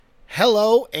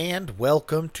Hello and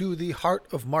welcome to the Heart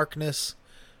of Markness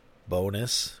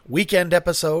bonus weekend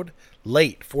episode,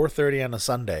 late 4:30 on a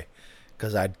Sunday,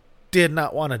 because I did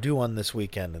not want to do one this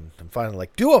weekend, and I'm finally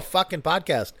like, do a fucking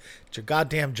podcast. It's your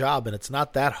goddamn job, and it's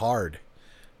not that hard.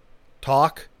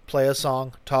 Talk, play a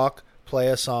song, talk, play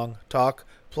a song, talk,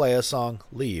 play a song,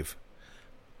 leave.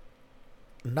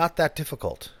 Not that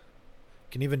difficult.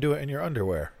 You can even do it in your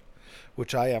underwear,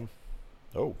 which I am.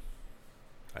 Oh,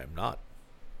 I am not.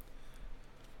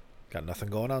 Got nothing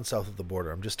going on south of the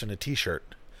border. I'm just in a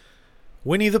t-shirt.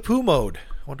 Winnie the Pooh mode.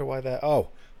 Wonder why that...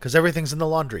 Oh, because everything's in the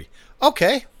laundry.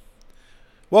 Okay.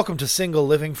 Welcome to Single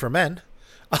Living for Men.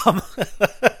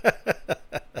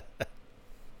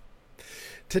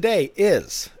 Today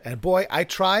is... And boy, I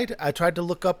tried to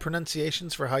look up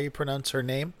pronunciations for how you pronounce her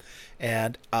name.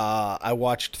 And I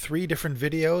watched 3 different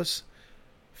videos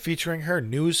featuring her.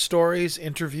 News stories,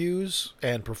 interviews,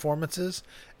 and performances.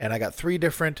 And I got 3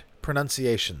 different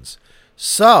pronunciations.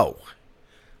 So,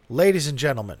 ladies and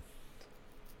gentlemen,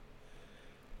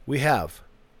 we have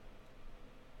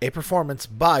a performance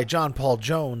by John Paul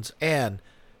Jones and,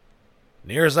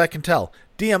 near as I can tell,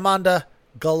 Diamanda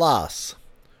Galas,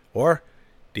 or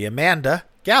Diamanda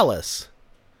Galas.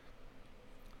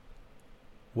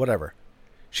 Whatever.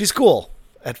 She's cool.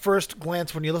 At first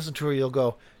glance, when you listen to her, you'll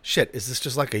go, shit, is this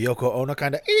just like a Yoko Ono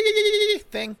kind of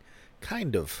thing?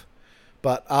 Kind of.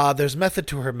 But there's method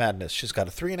to her madness. She's got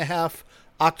a 3.5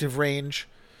 octave range.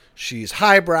 She's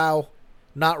highbrow,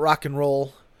 not rock and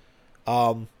roll.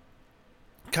 Kind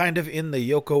of in the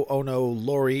Yoko Ono,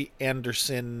 Laurie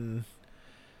Anderson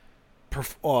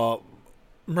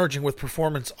merging with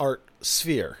performance art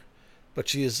sphere. But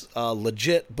she is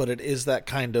legit, but it is that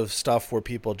kind of stuff where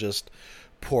people just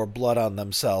pour blood on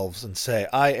themselves and say,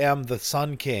 I am the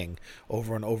Sun King,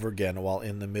 over and over again while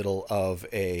in the middle of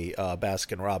a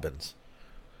Baskin-Robbins.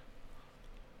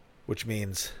 Which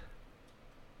means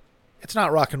it's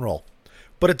not rock and roll,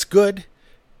 but it's good.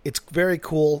 It's very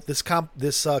cool. This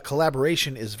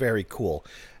collaboration is very cool,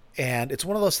 and it's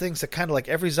one of those things that kind of like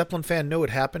every Zeppelin fan knew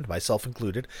it happened, myself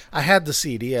included. I had the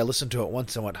CD. I listened to it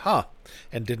once and went, huh,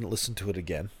 and didn't listen to it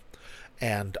again.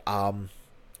 And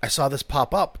I saw this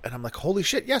pop up, and I'm like, holy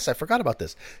shit, yes, I forgot about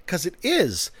this, because it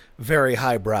is very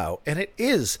highbrow, and it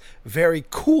is very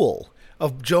cool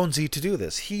of Jonesy to do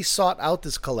this. He sought out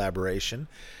this collaboration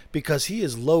because he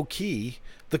is low-key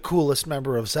the coolest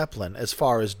member of Zeppelin as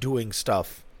far as doing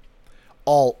stuff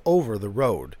all over the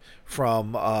road,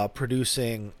 from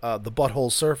producing the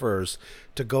Butthole Surfers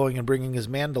to going and bringing his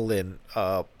mandolin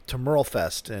to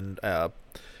Merlefest and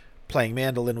playing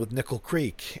mandolin with Nickel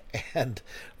Creek, and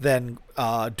then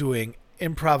doing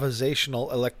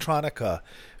improvisational electronica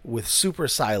with Super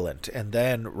Silent, and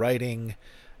then writing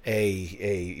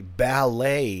a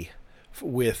ballet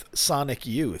with Sonic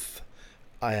Youth.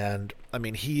 And I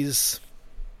mean,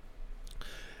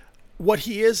 what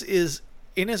he is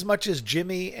in as much as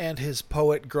Jimmy and his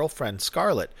poet girlfriend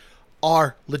Scarlett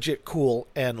are legit cool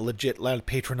and legit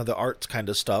patron of the arts kind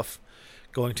of stuff,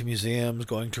 going to museums,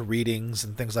 going to readings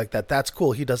and things like that. That's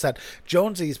cool. He does that.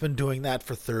 Jonesy's been doing that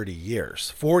for 30 years,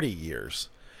 40 years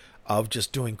of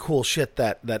just doing cool shit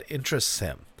that interests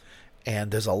him.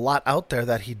 And there's a lot out there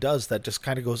that he does that just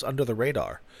kind of goes under the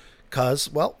radar.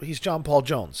 Because, well, he's John Paul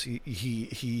Jones.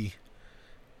 He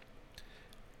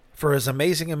for as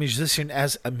amazing a musician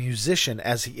as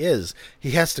he is,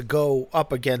 he has to go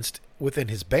up against, within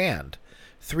his band,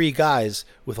 3 guys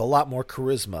with a lot more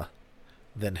charisma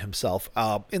than himself.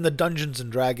 In the Dungeons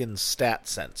and Dragons stat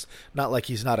sense. Not like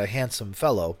he's not a handsome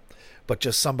fellow, but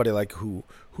just somebody like who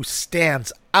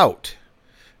stands out.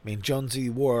 I mean, Jonesy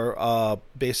wore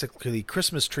basically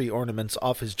Christmas tree ornaments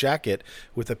off his jacket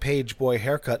with a page boy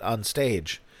haircut on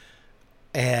stage,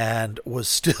 and was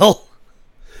still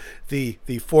the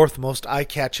 4th most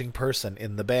eye-catching person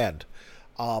in the band.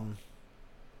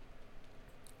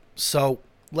 So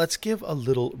let's give a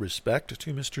little respect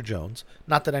to Mr. Jones.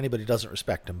 Not that anybody doesn't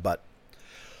respect him, but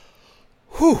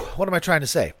what am I trying to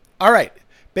say? All right.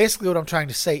 Basically what I'm trying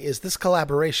to say is this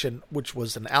collaboration, which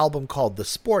was an album called The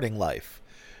Sporting Life,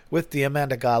 with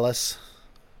Diamanda Galas.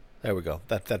 There we go.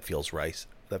 That feels right.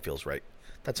 That feels right.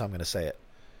 That's how I'm going to say it.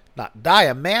 Not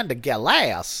Diamanda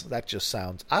Galas. That just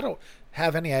sounds... I don't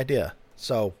have any idea.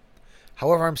 So,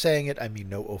 however I'm saying it, I mean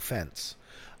no offense.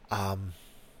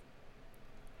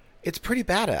 It's pretty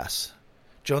badass.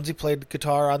 Jonesy played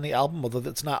guitar on the album, although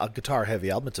it's not a guitar-heavy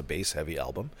album. It's a bass-heavy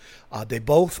album. They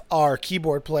both are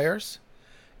keyboard players.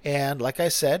 And like I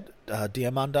said,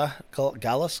 Diamanda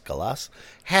Galas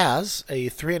has a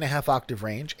 3.5 octave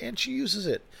range, and she uses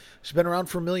it. She's been around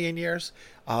for a million years.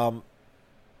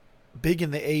 Big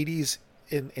in the 80s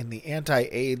in the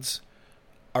anti-AIDS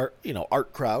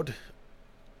art crowd,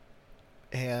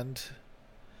 and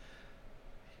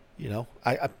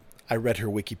I read her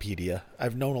Wikipedia.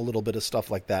 I've known a little bit of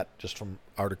stuff like that just from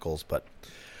articles, but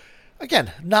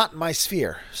again, not my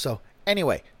sphere. So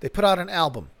anyway, they put out an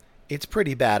album. It's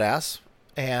pretty badass,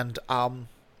 and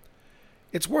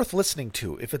it's worth listening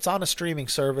to if it's on a streaming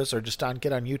service or just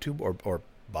get on YouTube or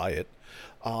buy it.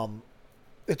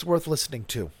 It's worth listening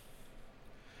to.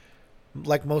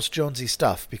 Like most Jonesy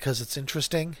stuff, because it's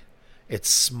interesting, it's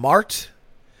smart,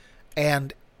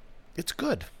 and it's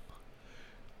good.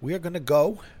 We are going to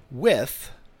go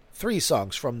with 3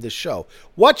 songs from this show.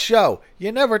 What show?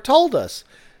 You never told us.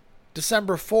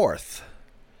 December 4th.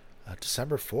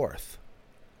 December 4th.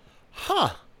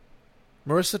 Huh.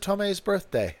 Marissa Tomei's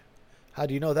birthday. How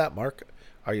do you know that, Mark?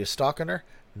 Are you stalking her?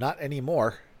 Not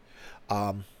anymore.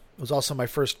 It was also my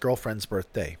first girlfriend's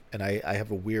birthday, and I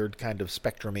have a weird kind of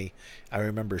spectrumy. I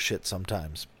remember shit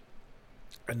sometimes.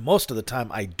 And most of the time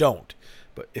I don't.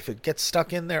 But if it gets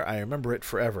stuck in there, I remember it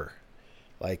forever.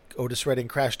 Like Otis Redding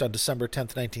crashed on December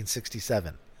 10th,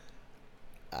 1967.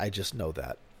 I just know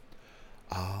that.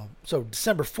 So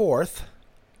December 4th,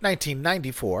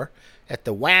 1994, at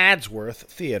the Wadsworth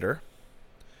Theater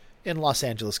in Los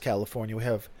Angeles, California, we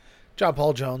have John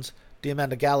Paul Jones,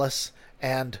 Diamanda Galas,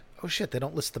 and, oh shit, they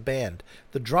don't list the band.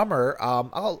 The drummer,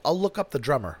 I'll look up the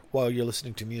drummer while you're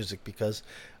listening to music, because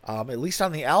at least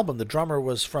on the album, the drummer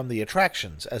was from The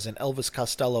Attractions, as in Elvis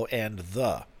Costello and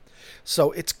The.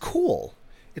 So it's cool.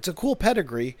 It's a cool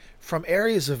pedigree from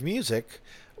areas of music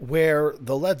where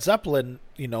the Led Zeppelin,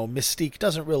 mystique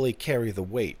doesn't really carry the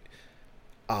weight.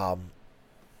 But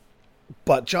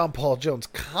John Paul Jones'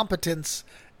 competence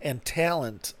and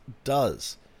talent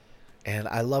does. And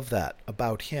I love that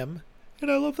about him.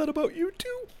 And I love that about you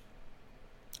too.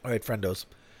 All right, friendos.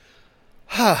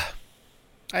 I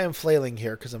am flailing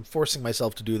here because I'm forcing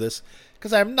myself to do this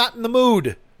because I'm not in the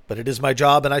mood. But it is my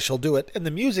job and I shall do it. And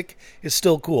the music is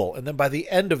still cool. And then by the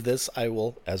end of this, I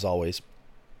will, as always,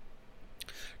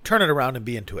 turn it around and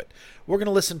be into it. We're going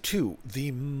to listen to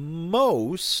the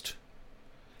most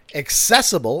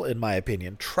accessible, in my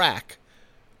opinion, track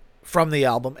from the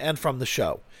album and from the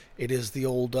show. It is the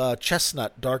old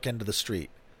Chestnut Dark End of the Street,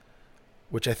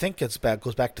 which I think goes back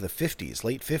to the 50s,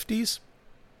 late 50s.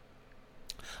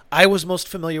 I was most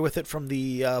familiar with it from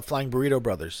the Flying Burrito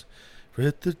Brothers.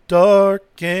 At the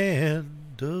dark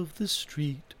end of the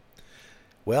street.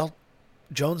 Well,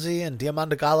 Jonesy and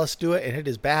Diamanda Galas do it, and it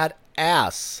is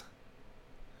badass.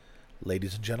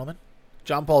 Ladies and gentlemen,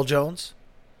 John Paul Jones,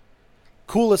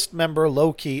 coolest member,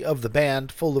 low-key, of the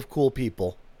band, full of cool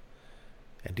people.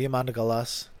 And Diamanda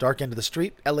Galas, Dark End of the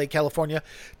Street, LA, California,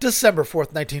 December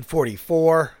 4th,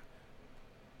 1944.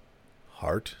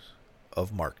 Heart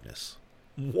of Markness.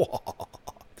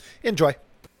 Enjoy.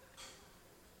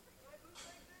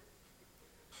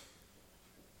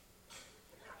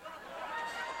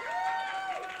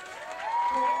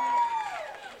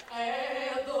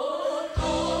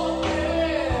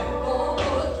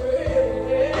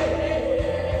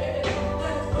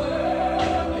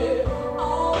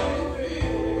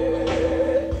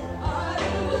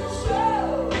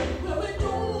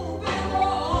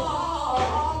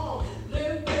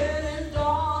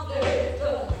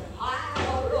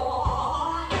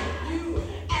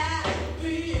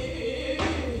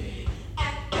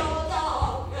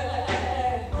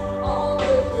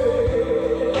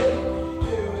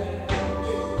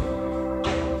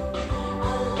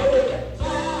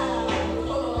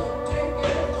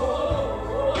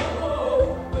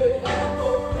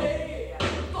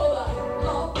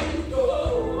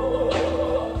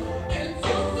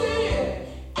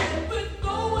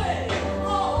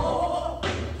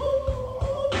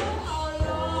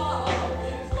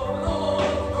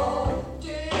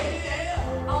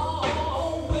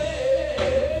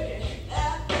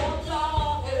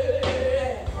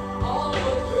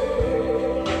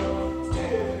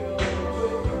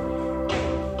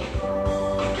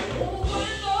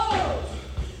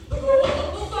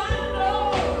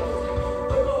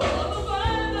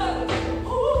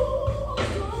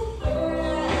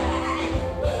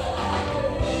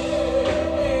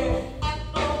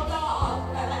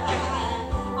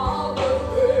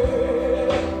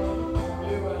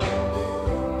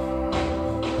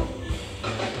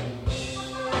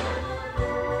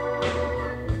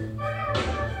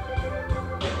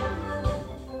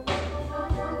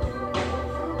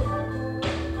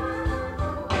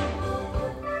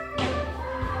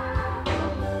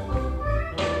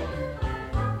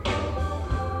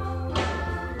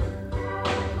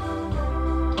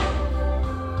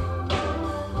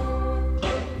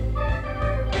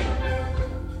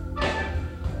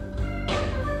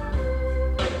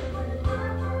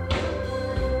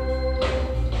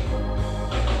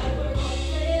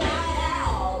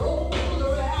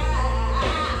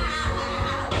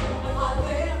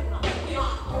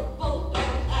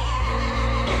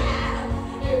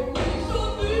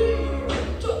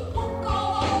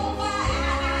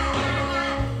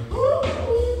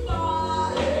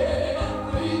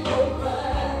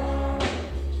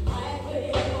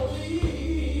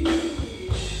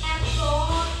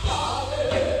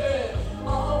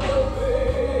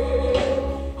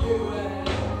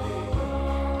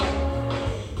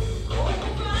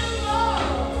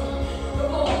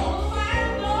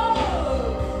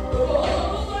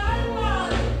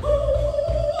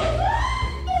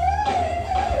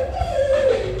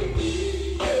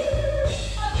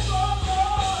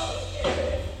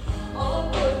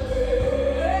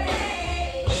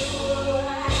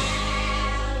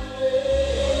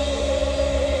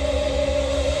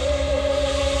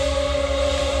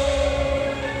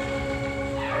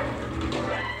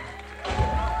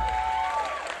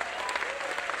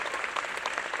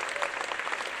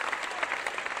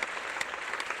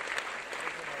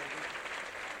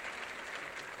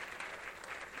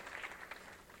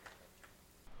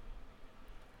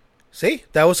 See?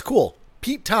 That was cool.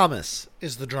 Pete Thomas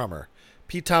is the drummer.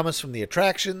 Pete Thomas from the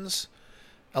Attractions,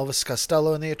 Elvis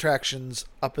Costello in the Attractions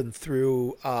up and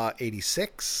through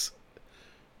 86,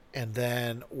 and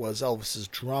then was Elvis's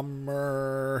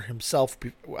drummer himself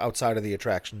outside of the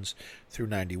Attractions through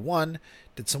 91.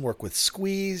 Did some work with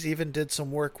Squeeze, even did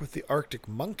some work with the Arctic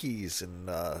Monkeys in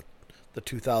the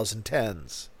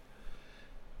 2010s.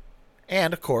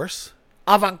 And, of course,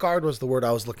 avant-garde was the word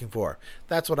I was looking for.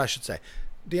 That's what I should say.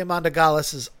 Diamanda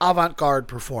Galas is avant-garde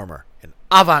performer. An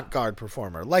avant-garde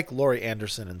performer, like Laurie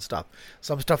Anderson and stuff.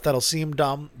 Some stuff that'll seem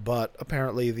dumb, but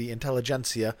apparently the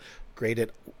intelligentsia grade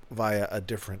it via a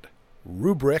different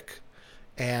rubric.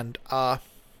 And, I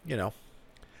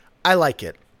like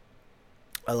it.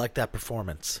 I like that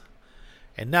performance.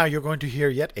 And now you're going to hear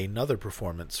yet another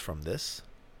performance from this.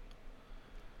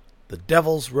 The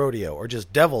Devil's Rodeo, or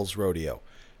just Devil's Rodeo.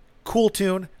 Cool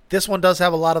tune. This one does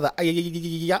have a lot of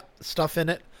the stuff in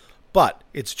it, but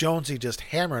it's Jonesy just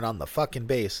hammering on the fucking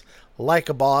bass like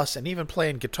a boss and even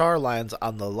playing guitar lines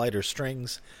on the lighter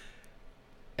strings.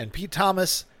 And Pete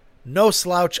Thomas, no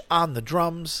slouch on the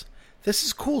drums. This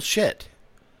is cool shit.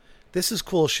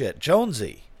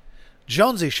 Jonesy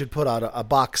should put out a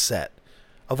box set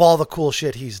of all the cool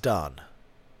shit he's done.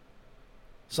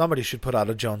 Somebody should put out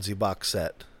a Jonesy box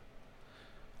set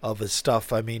of his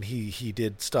stuff. I mean, he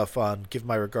did stuff on Give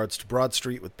My Regards to Broad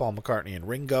Street with Paul McCartney and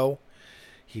Ringo.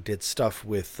 He did stuff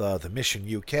with The Mission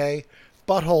UK,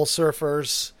 Butthole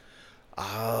Surfers,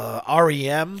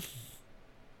 REM.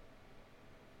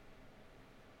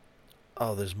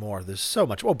 Oh, there's more. There's so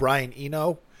much. Oh, Brian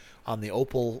Eno on the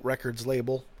Opal Records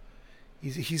label.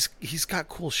 He's got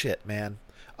cool shit, man.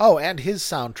 Oh, and his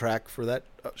soundtrack for that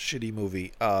shitty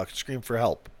movie, Scream for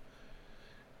Help.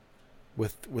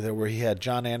 Where he had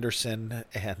John Anderson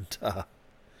and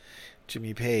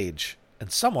Jimmy Page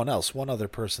and someone else, one other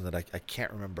person that I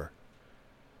can't remember.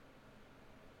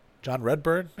 John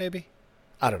Redburn, maybe?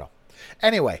 I don't know.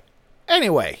 Anyway,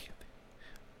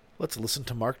 let's listen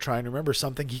to Mark try and remember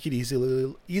something he could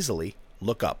easily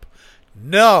look up.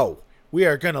 No, we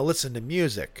are going to listen to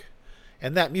music.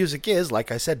 And that music is,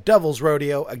 like I said, Devil's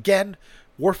Rodeo. Again,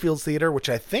 Warfield Theater, which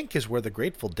I think is where the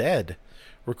Grateful Dead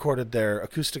recorded their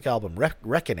acoustic album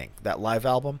Reckoning, that live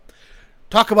album.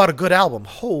 Talk about a good album.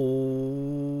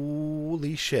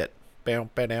 Holy shit. In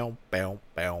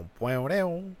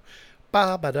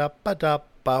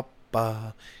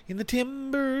the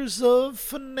timbers of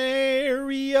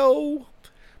Fenario.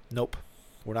 Nope,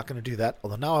 we're not going to do that.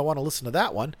 Although now I want to listen to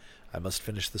that one. I must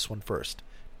finish this one first.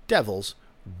 Devil's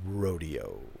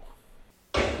Rodeo.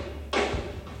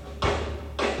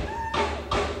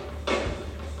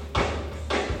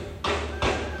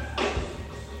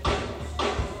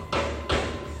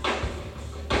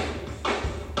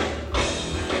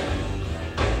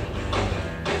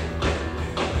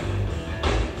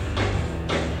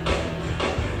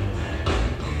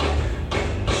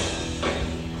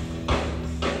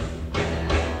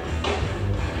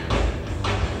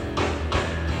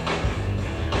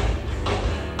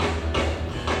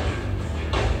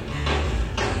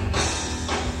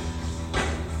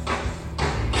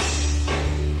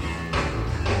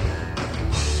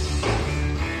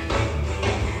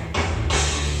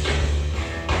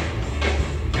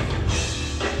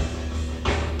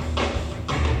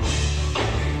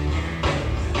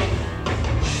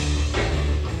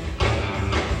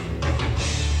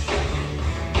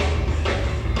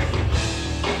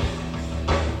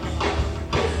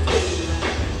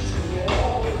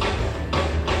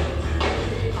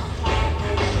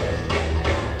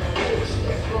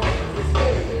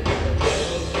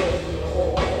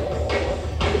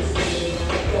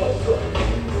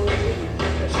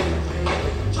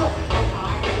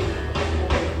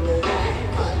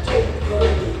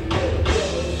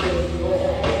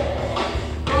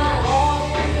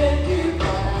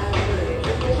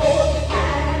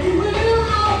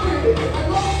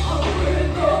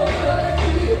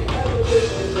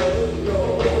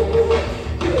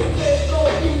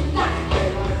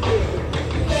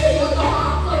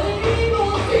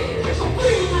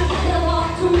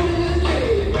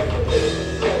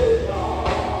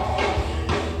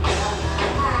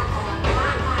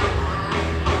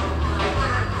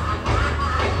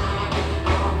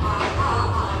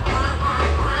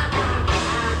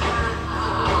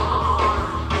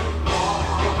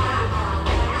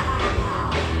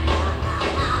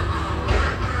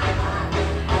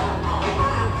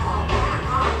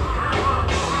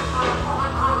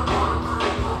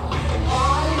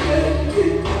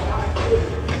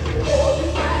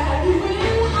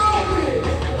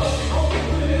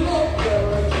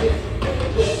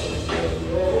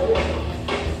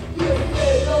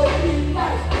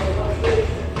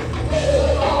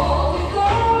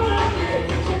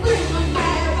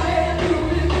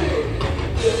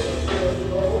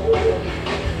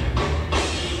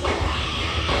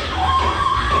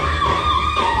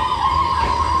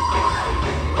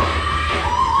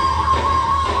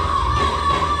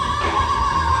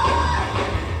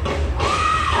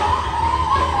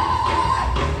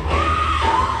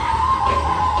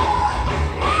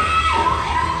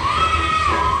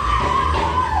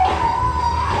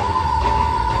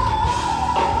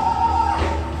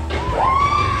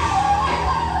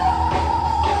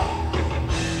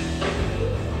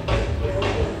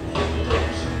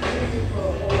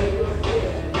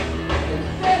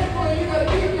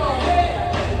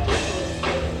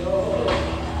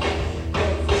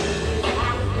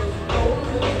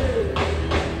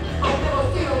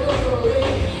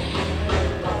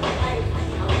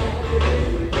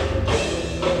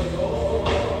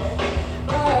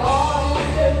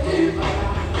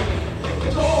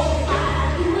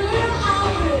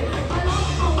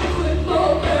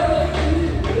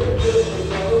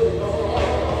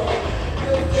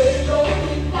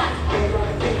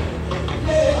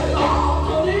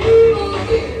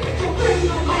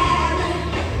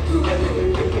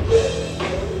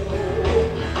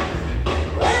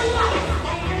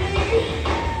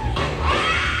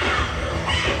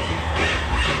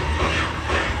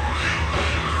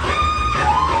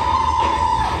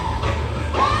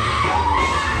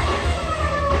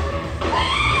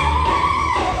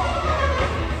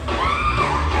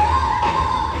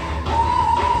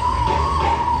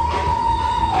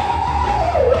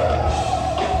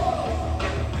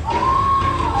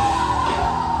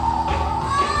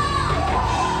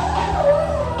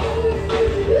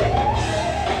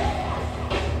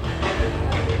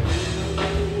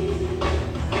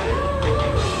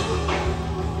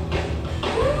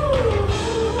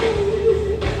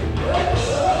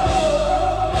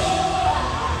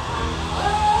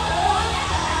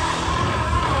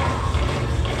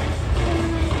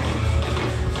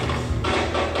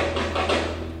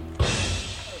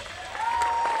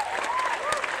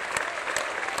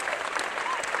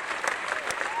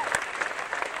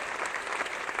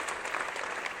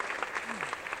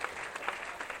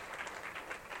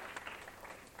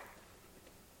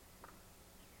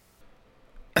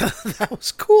 That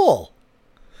was cool.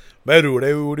 And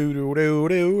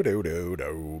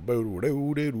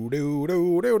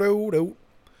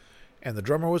the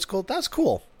drummer was cool. That's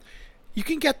cool. You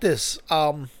can get this.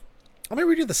 Let me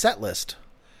read you the set list.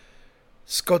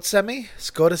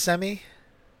 Skotasemi.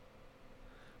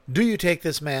 Do You Take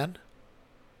This Man?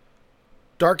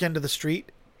 Dark End of the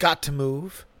Street. Got to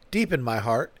Move. Deep in My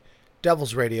Heart.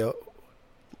 Devil's Rodeo.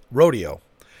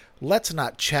 Let's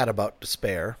Not Chat About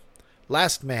Despair.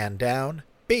 Last Man Down.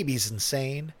 Baby's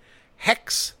Insane.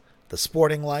 Hex. The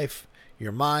Sporting Life.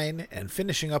 You're Mine. And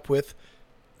finishing up with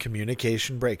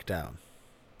Communication Breakdown.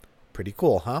 Pretty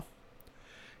cool, huh?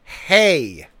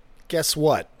 Hey, guess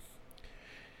what?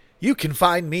 You can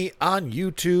find me on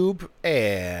YouTube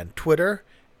and Twitter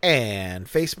and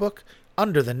Facebook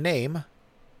under the name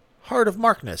Heart of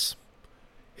Markness.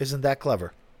 Isn't that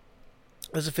clever?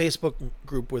 There's a Facebook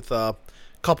group with a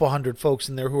couple hundred folks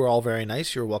in there who are all very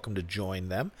nice. You're welcome to join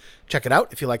them. Check it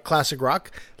out if you like classic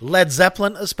rock, Led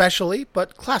Zeppelin especially,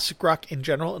 but classic rock in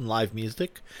general and live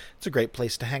music. It's a great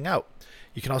place to hang out.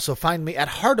 You can also find me at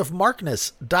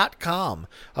heartofmarkness.com,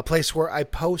 a place where I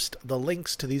post the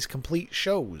links to these complete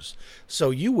shows.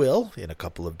 So you will, in a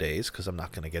couple of days, because I'm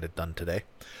not going to get it done today,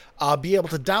 be able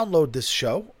to download this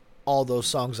show, all those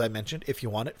songs I mentioned, if you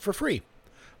want it, for free.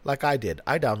 Like I did.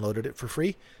 I downloaded it for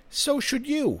free. So should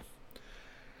you.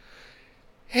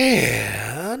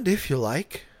 And if you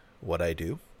like what I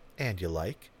do, and you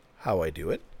like how I do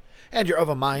it, and you're of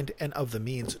a mind and of the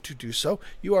means to do so,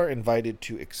 you are invited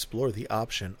to explore the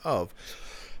option of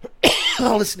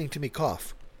listening to me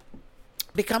cough.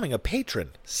 Becoming a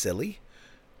patron, silly.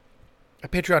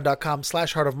 At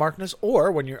patreon.com/heartofmarkness,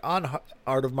 or when you're on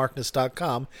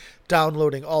heartofmarkness.com,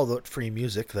 downloading all the free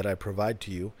music that I provide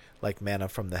to you, like manna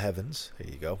from the heavens.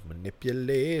 There you go.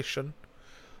 Manipulation.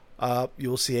 You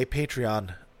will see a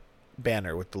Patreon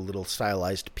banner with the little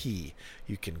stylized P.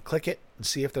 You can click it and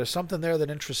see if there's something there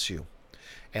that interests you.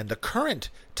 And the current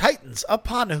titans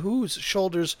upon whose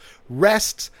shoulders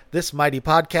rests this mighty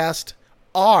podcast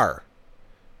are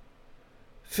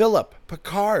Philip,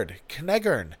 Picard,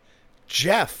 Kneggern,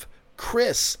 Jeff,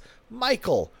 Chris,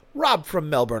 Michael, Rob from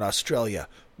Melbourne, Australia,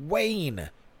 Wayne,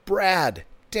 Brad,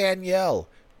 Danielle,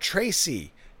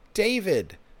 Tracy,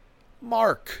 David,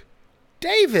 Mark,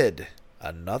 David,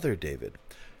 another David,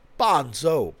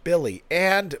 Bonzo, Billy,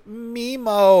 and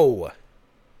Mimo.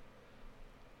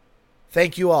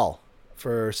 Thank you all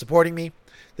for supporting me.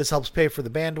 This helps pay for the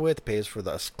bandwidth, pays for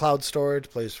the cloud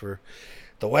storage, pays for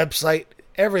the website.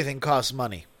 Everything costs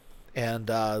money. And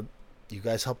you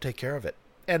guys help take care of it.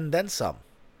 And then some.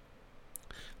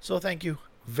 So thank you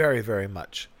very, very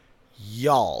much.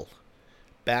 Y'all.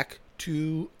 Back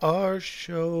to our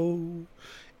show,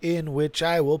 in which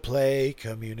I will play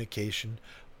Communication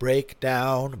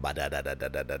Breakdown. Now,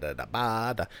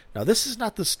 this is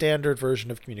not the standard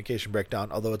version of Communication Breakdown,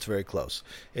 although it's very close.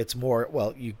 It's more,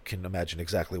 well, you can imagine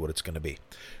exactly what it's going to be.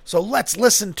 So let's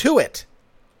listen to it.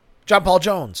 John Paul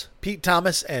Jones, Pete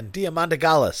Thomas, and Diamanda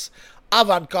Galas,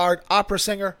 avant-garde opera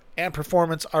singer and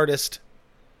performance artist,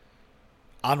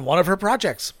 on one of her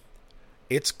projects.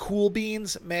 It's cool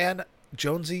beans, man.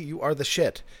 Jonesy, you are the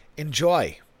shit.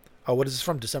 Enjoy. Oh, what is this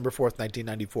from? December 4th,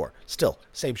 1994. Still,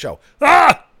 same show.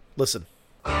 Ah! Listen.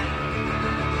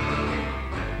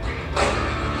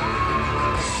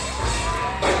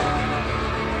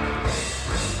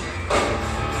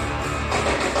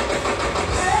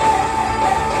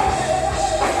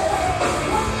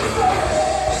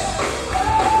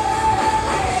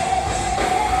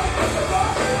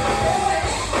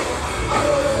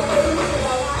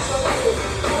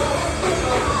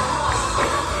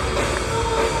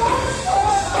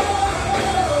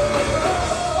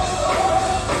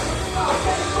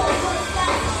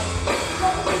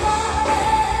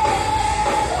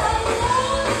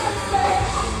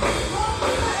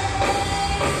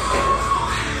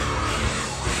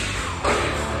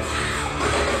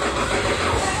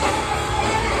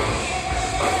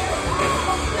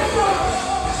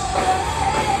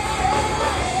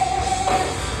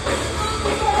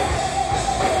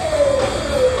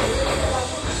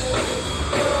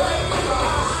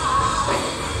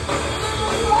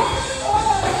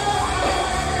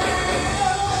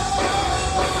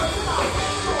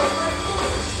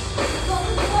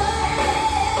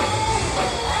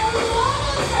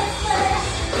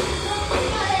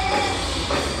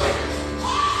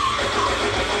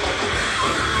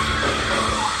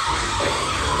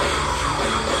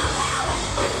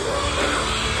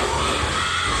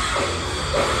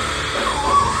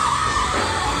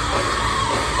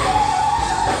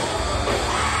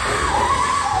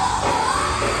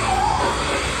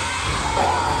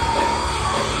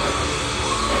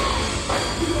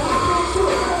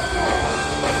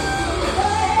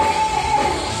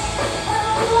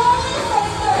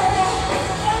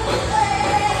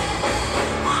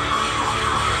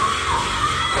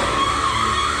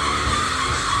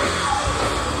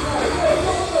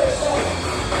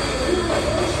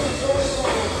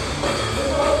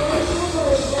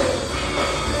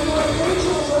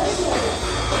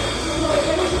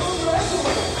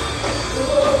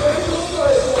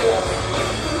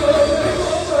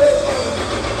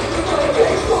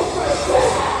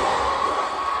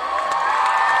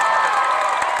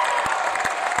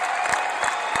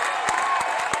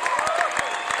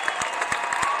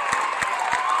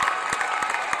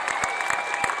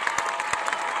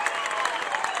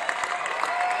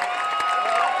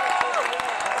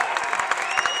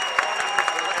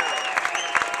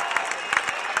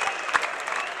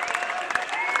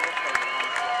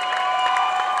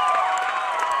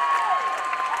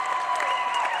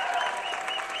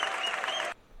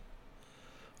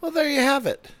 Well, there you have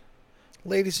it,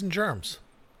 ladies and germs.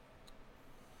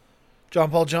 John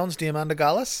Paul Jones, Diamanda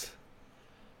Galas.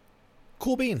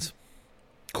 Cool beans.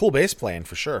 Cool bass playing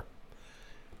for sure.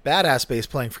 Badass bass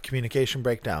playing for Communication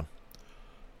Breakdown.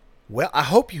 Well, I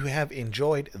hope you have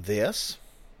enjoyed this.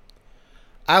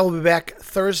 I will be back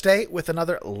Thursday with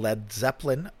another Led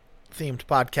Zeppelin themed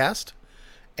podcast.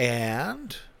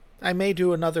 And I may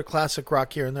do another classic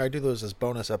rock here and there. I do those as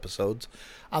bonus episodes.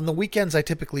 On the weekends, I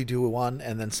typically do one.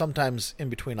 And then sometimes in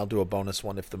between, I'll do a bonus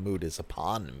one if the mood is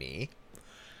upon me.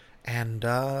 And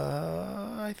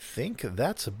I think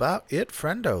that's about it,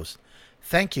 friendos.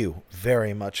 Thank you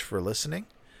very much for listening.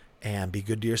 And be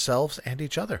good to yourselves and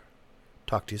each other.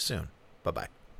 Talk to you soon. Bye-bye.